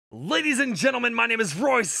Ladies and gentlemen, my name is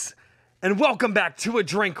Royce, and welcome back to A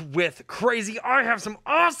Drink with Crazy. I have some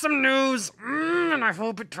awesome news, and I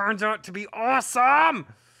hope it turns out to be awesome.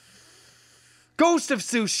 Ghost of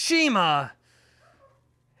Tsushima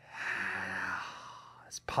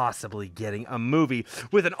is possibly getting a movie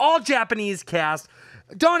with an all-Japanese cast,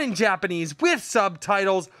 done in Japanese with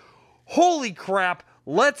subtitles. Holy crap.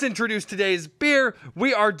 Let's introduce today's beer.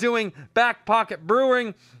 We are doing Back Pocket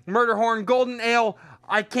Brewing Murderhorn Golden Ale.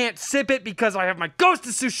 I can't sip it because I have my Ghost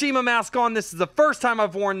of Tsushima mask on. This is the first time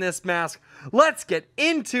I've worn this mask. Let's get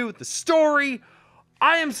into the story.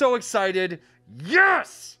 I am so excited.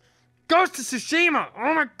 Yes! Ghost of Tsushima!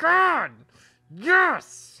 Oh my god!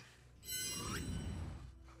 Yes!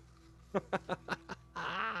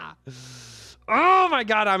 Oh my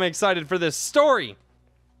god, I'm excited for this story.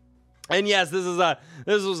 And yes, this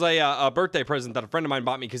was a birthday present that a friend of mine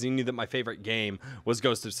bought me because he knew that my favorite game was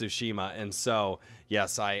Ghost of Tsushima, and so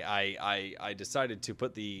yes, I decided to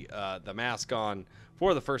put the mask on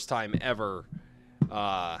for the first time ever,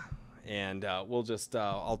 and we'll just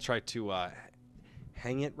I'll try to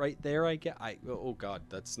hang it right there. Oh god,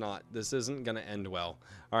 this isn't gonna end well.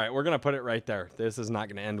 All right, we're gonna put it right there. This is not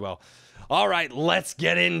gonna end well. All right, let's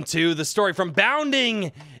get into the story from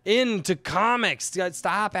Bounding into Comics.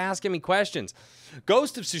 Stop asking me questions.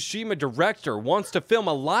 Ghost of Tsushima director wants to film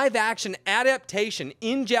a live-action adaptation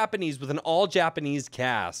in Japanese with an all-Japanese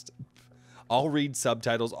cast. I'll read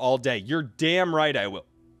subtitles all day. You're damn right I will.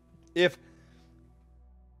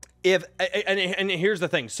 And here's the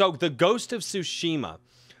thing. So the Ghost of Tsushima,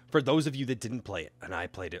 for those of you that didn't play it, and I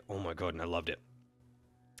played it, oh my god, and I loved it.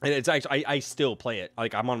 And it's actually, I still play it.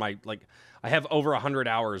 Like, I'm on my, I have over 100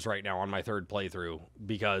 hours right now on my third playthrough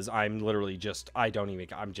because I'm literally just,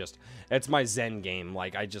 it's my Zen game.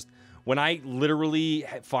 Like, when I literally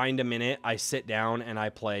find a minute, I sit down and I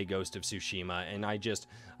play Ghost of Tsushima, and I just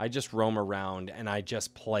roam around and I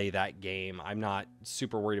just play that game. I'm not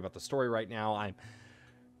super worried about the story right now. I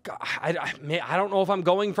don't know if I'm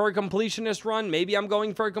going for a completionist run. Maybe I'm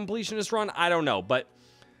going for a completionist run. I don't know, but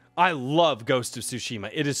I love Ghost of Tsushima.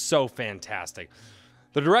 It is so fantastic.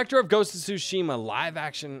 The director of Ghost of Tsushima live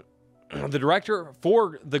action, the director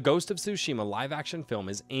for the Ghost of Tsushima live action film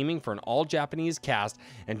is aiming for an all Japanese cast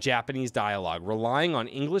and Japanese dialogue, relying on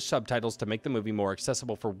English subtitles to make the movie more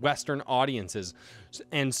accessible for Western audiences.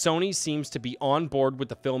 And Sony seems to be on board with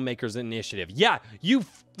the filmmakers' initiative. Yeah, you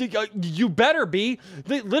better be.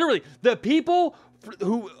 Literally, the people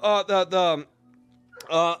who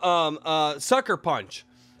Sucker Punch.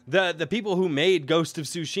 The people who made Ghost of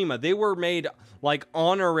Tsushima, they were made like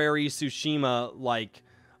honorary Tsushima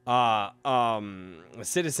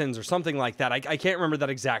citizens or something like that. I can't remember that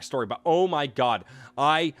exact story, but oh my god,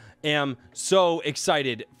 I am so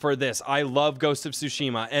excited for this. I love Ghost of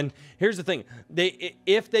Tsushima, and here's the thing: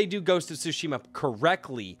 if they do Ghost of Tsushima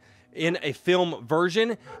correctly in a film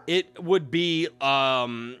version, it would be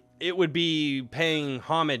paying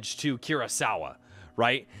homage to Kurosawa,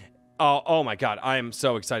 right? Oh my god, I am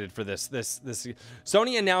so excited for this.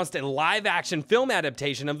 Sony announced a live-action film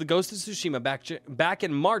adaptation of the Ghost of Tsushima back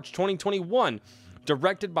in March 2021,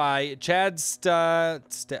 directed by Chad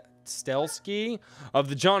Stahelski of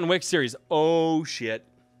the John Wick series. Oh shit.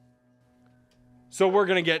 So we're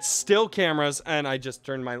gonna get still cameras, and I just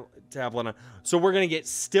turned my tablet on. So we're gonna get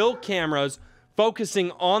still cameras focusing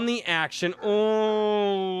on the action.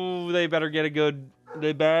 Oh, they better get a good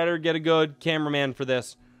cameraman for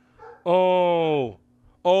this. Oh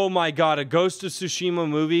my god, a Ghost of Tsushima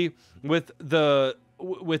movie with the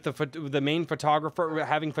main photographer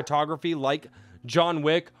having photography like John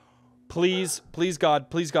Wick. Please God,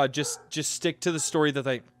 just stick to the story that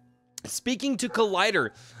they. Speaking to Collider,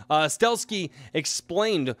 Stahelski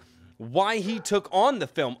explained why he took on the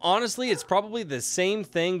film. Honestly, it's probably the same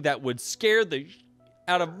thing that would scare the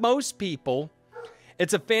out of most people.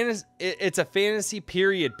 It's a fantasy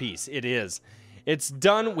period piece. It is. It's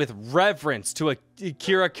done with reverence to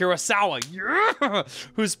Akira Kurosawa,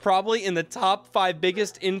 who's probably in the top 5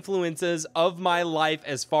 biggest influences of my life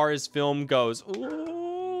as far as film goes.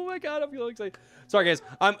 Oh my god, I'm feeling excited. Sorry guys,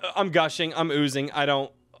 I'm gushing, I'm oozing.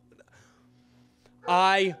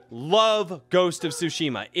 I love Ghost of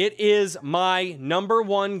Tsushima. It is my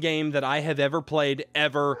 #1 game that I have ever played,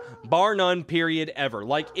 ever, bar none, period, ever.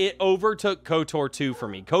 Like, it overtook KOTOR 2 for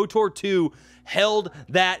me. KOTOR 2 held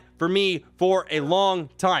that for me for a long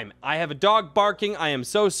time. I have a dog barking. I am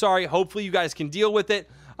so sorry. Hopefully you guys can deal with it.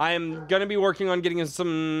 I am going to be working on getting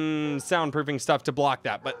some soundproofing stuff to block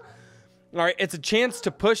that, but all right, it's a chance to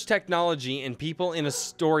push technology and people in a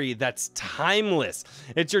story that's timeless.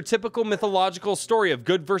 It's your typical mythological story of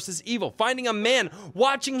good versus evil, finding a man,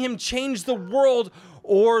 watching him change the world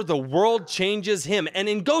or the world changes him. And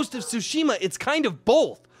in Ghost of Tsushima, it's kind of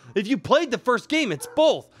both. If you played the first game, it's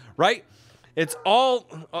both, right? It's all,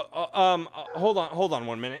 hold on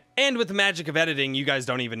 1 minute. And with the magic of editing, you guys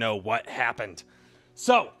don't even know what happened.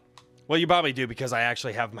 So, well, you probably do because I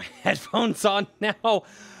actually have my headphones on now.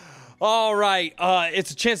 All right, it's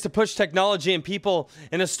a chance to push technology and people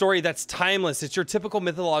in a story that's timeless. It's your typical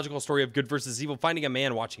mythological story of good versus evil, finding a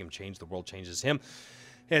man, watching him change, the world changes him.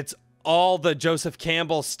 It's all the Joseph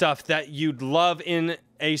Campbell stuff that you'd love in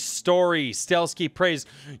a story. Stelsky praise.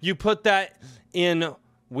 You put that in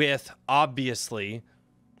with, obviously,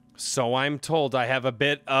 so I'm told, I have a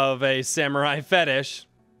bit of a samurai fetish.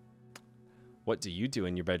 What do you do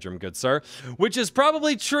in your bedroom, good sir? Which is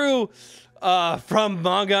probably true from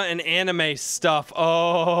manga and anime stuff.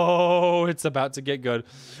 Oh, it's about to get good.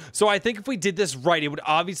 So I think if we did this right, it would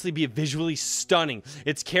obviously be visually stunning.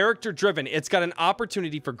 It's character driven. It's got an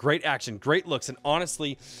opportunity for great action, great looks, and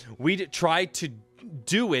honestly, we'd try to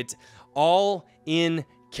do it all in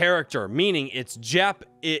character, meaning it's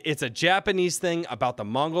a Japanese thing about the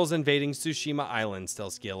Mongols invading Tsushima Island.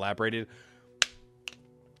 Stelsky elaborated.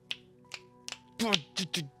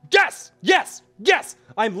 Yes, yes, yes.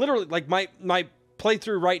 I'm literally, like, my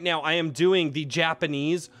playthrough right now, I am doing the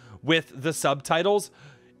Japanese with the subtitles.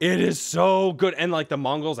 It is so good. And like the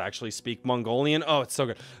Mongols actually speak Mongolian. Oh, it's so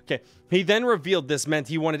good. Okay. He then revealed this meant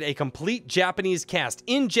he wanted a complete Japanese cast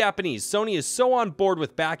in Japanese. Sony is so on board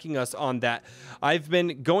with backing us on that. I've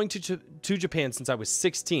been going to Japan since I was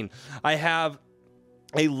 16. I have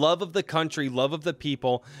a love of the country, love of the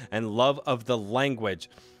people, and love of the language.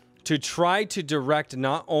 To try to direct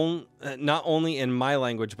not only in my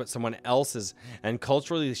language, but someone else's, and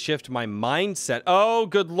culturally shift my mindset. Oh,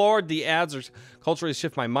 good Lord, the ads are culturally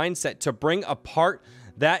shift my mindset to bring apart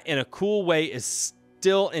that in a cool way is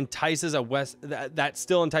still entices that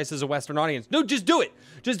still entices a Western audience. No, just do it.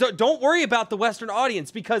 Just don't worry about the Western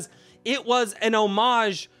audience, because it was an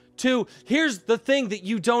homage to, here's the thing that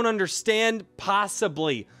you don't understand,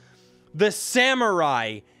 possibly. The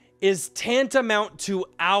samurai is tantamount to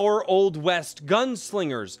our Old West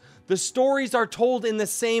gunslingers. The stories are told in the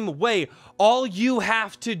same way. All you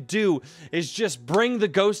have to do is just bring the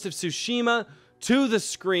Ghost of Tsushima to the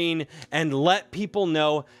screen and let people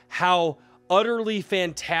know how utterly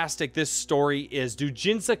fantastic this story is.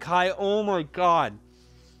 Dujin Sakai, oh my God.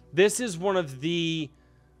 This is one of the,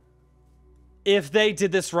 if they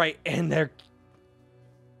did this right, if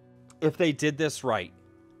they did this right,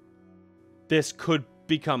 this could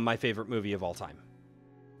become my favorite movie of all time.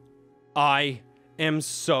 I am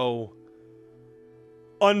so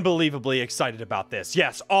unbelievably excited about this.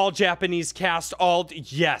 Yes, all Japanese cast,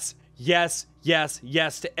 yes, yes, yes,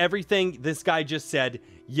 yes to everything this guy just said.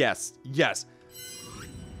 Yes, yes.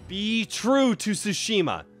 Be true to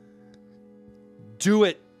Tsushima. Do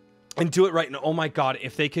it, and do it right. And oh my God,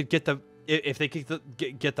 if they could get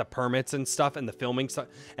the permits and stuff and the filming stuff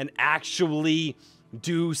and actually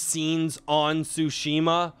do scenes on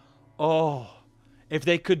Tsushima. Oh, if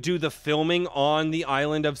they could do the filming on the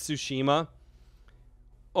island of Tsushima.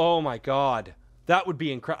 Oh my God, that would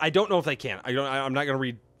be incredible. I don't know if they can. I'm not going to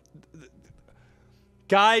read.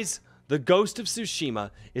 Guys, the Ghost of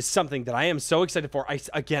Tsushima is something that I am so excited for. I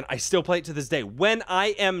still play it to this day. When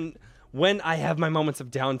I have my moments of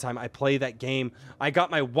downtime, I play that game. I got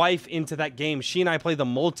my wife into that game. She and I play the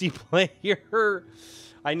multiplayer.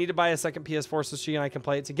 I need to buy a second PS4 so she and I can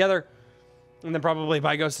play it together. And then probably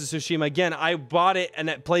buy Ghost of Tsushima again. I bought it and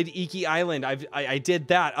it played Iki Island. I did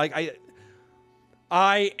that. Like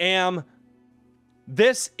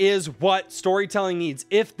this is what storytelling needs.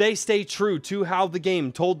 If they stay true to how the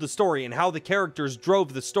game told the story and how the characters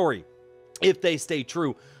drove the story. If they stay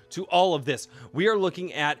true to all of this, we are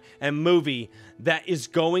looking at a movie that is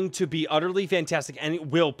going to be utterly fantastic, and it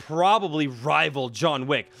will probably rival John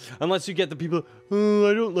Wick. Unless you get the people, oh,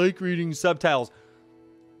 I don't like reading subtitles.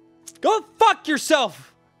 Go fuck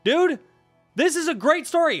yourself, dude. This is a great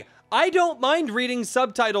story. I don't mind reading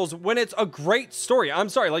subtitles when it's a great story. I'm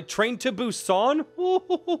sorry, like Train to Busan.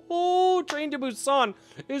 Train to Busan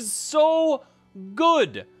is so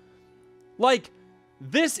good. Like,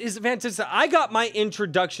 this is fantastic. I got my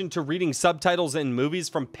introduction to reading subtitles in movies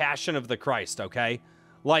from Passion of the Christ, okay?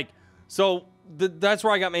 Like, so that's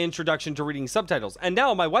where I got my introduction to reading subtitles. And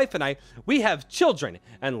now my wife and I, we have children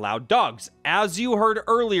and loud dogs. As you heard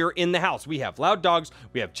earlier in the house, we have loud dogs,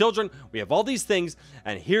 we have children, we have all these things.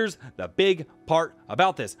 And here's the big part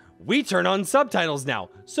about this. We turn on subtitles now,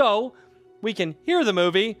 so we can hear the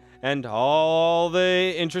movie and all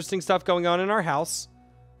the interesting stuff going on in our house.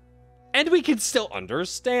 And we can still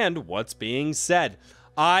understand what's being said.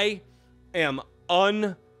 I am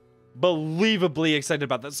unbelievably excited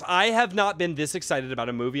about this. I have not been this excited about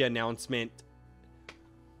a movie announcement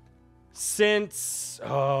since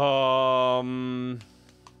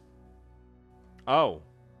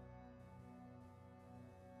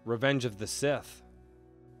Revenge of the Sith.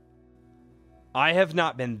 I have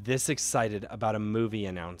not been this excited about a movie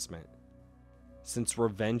announcement since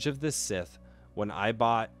Revenge of the Sith, when I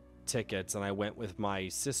bought tickets and I went with my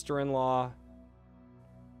sister-in-law,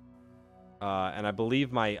 and I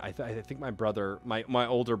believe I think my brother, my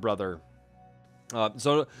older brother.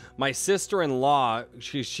 So my sister-in-law,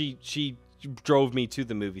 she drove me to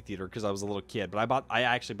the movie theater because I was a little kid. But I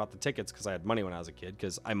actually bought the tickets because I had money when I was a kid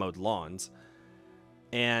because I mowed lawns.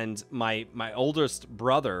 And my oldest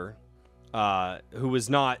brother, who was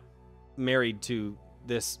not married to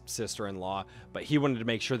this sister-in-law, but he wanted to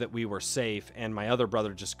make sure that we were safe, and my other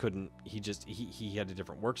brother just couldn't. He had a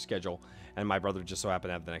different work schedule, and my brother just so happened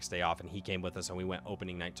to have the next day off, and he came with us, and we went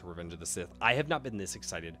opening night to Revenge of the Sith. I have not been this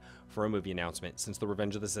excited for a movie announcement since the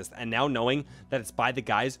Revenge of the Sith, and now knowing that it's by the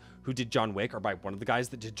guys who did John Wick, or by one of the guys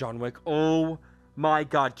that did John Wick, oh my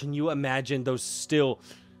god, can you imagine those still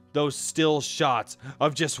shots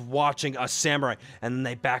of just watching a samurai, and then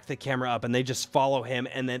they back the camera up and they just follow him,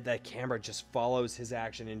 and then the camera just follows his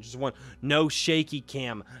action, and just no shaky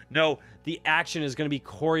cam. No, the action is going to be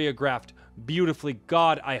choreographed beautifully.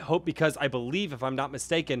 God, I hope, because I believe, if I'm not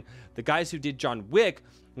mistaken, the guys who did John Wick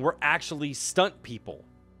were actually stunt people,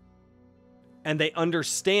 and they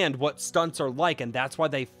understand what stunts are like, and that's why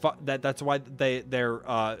their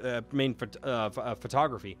main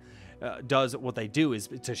photography does what they do, is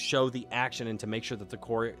to show the action and to make sure that the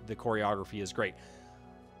choreography is great.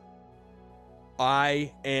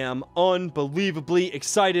 I am unbelievably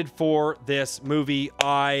excited for this movie.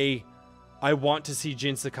 I want to see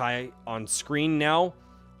Jin Sakai on screen now.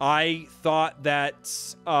 I thought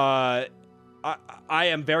that I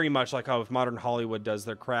am very much like how if modern Hollywood does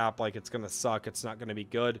their crap, like it's gonna suck, it's not gonna be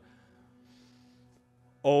good.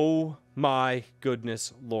 Oh my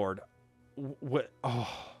goodness Lord.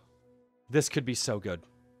 This could be so good.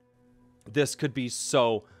 This could be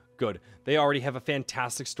so good. They already have a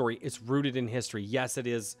fantastic story. It's rooted in history. Yes, it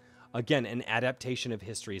is, again, an adaptation of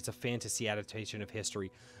history. It's a fantasy adaptation of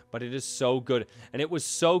history, but it is so good. And it was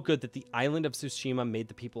so good that the island of Tsushima made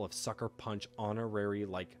the people of Sucker Punch honorary,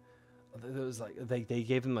 like, it was like they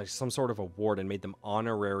gave them like some sort of award and made them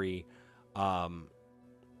honorary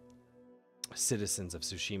citizens of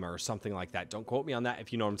Tsushima or something like that. Don't quote me on that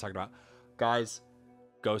if you know what I'm talking about. Guys,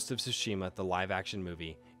 Ghost of Tsushima, the live-action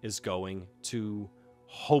movie, is going to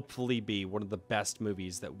hopefully be one of the best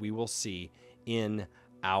movies that we will see in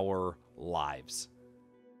our lives.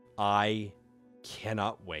 I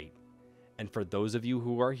cannot wait. And for those of you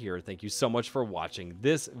who are here, thank you so much for watching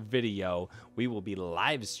this video. We will be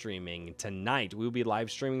live streaming tonight. We will be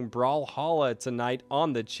live streaming Brawlhalla tonight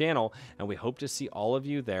on the channel, and we hope to see all of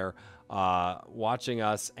you there watching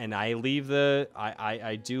us. And I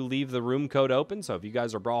do leave the room code open, so if you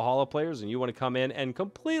guys are Brawlhalla players and you want to come in and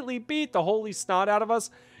completely beat the holy snot out of us,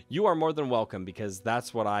 you are more than welcome, because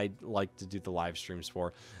that's what I like to do the live streams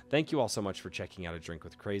for. Thank you all so much for checking out A Drink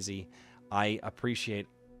with Crazy. I appreciate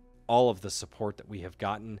all of the support that we have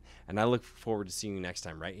gotten, and I look forward to seeing you next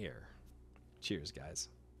time right here. Cheers, guys.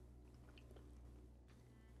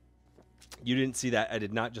 You didn't see that. I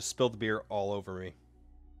did not just spill the beer all over me.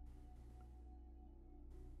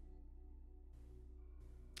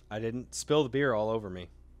 I didn't spill the beer all over me.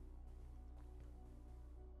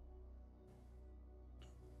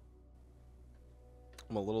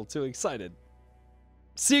 I'm a little too excited.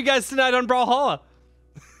 See you guys tonight on Brawlhalla.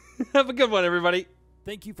 Have a good one, everybody.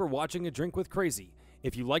 Thank you for watching A Drink with Crazy.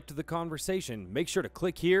 If you liked the conversation, make sure to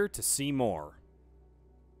click here to see more.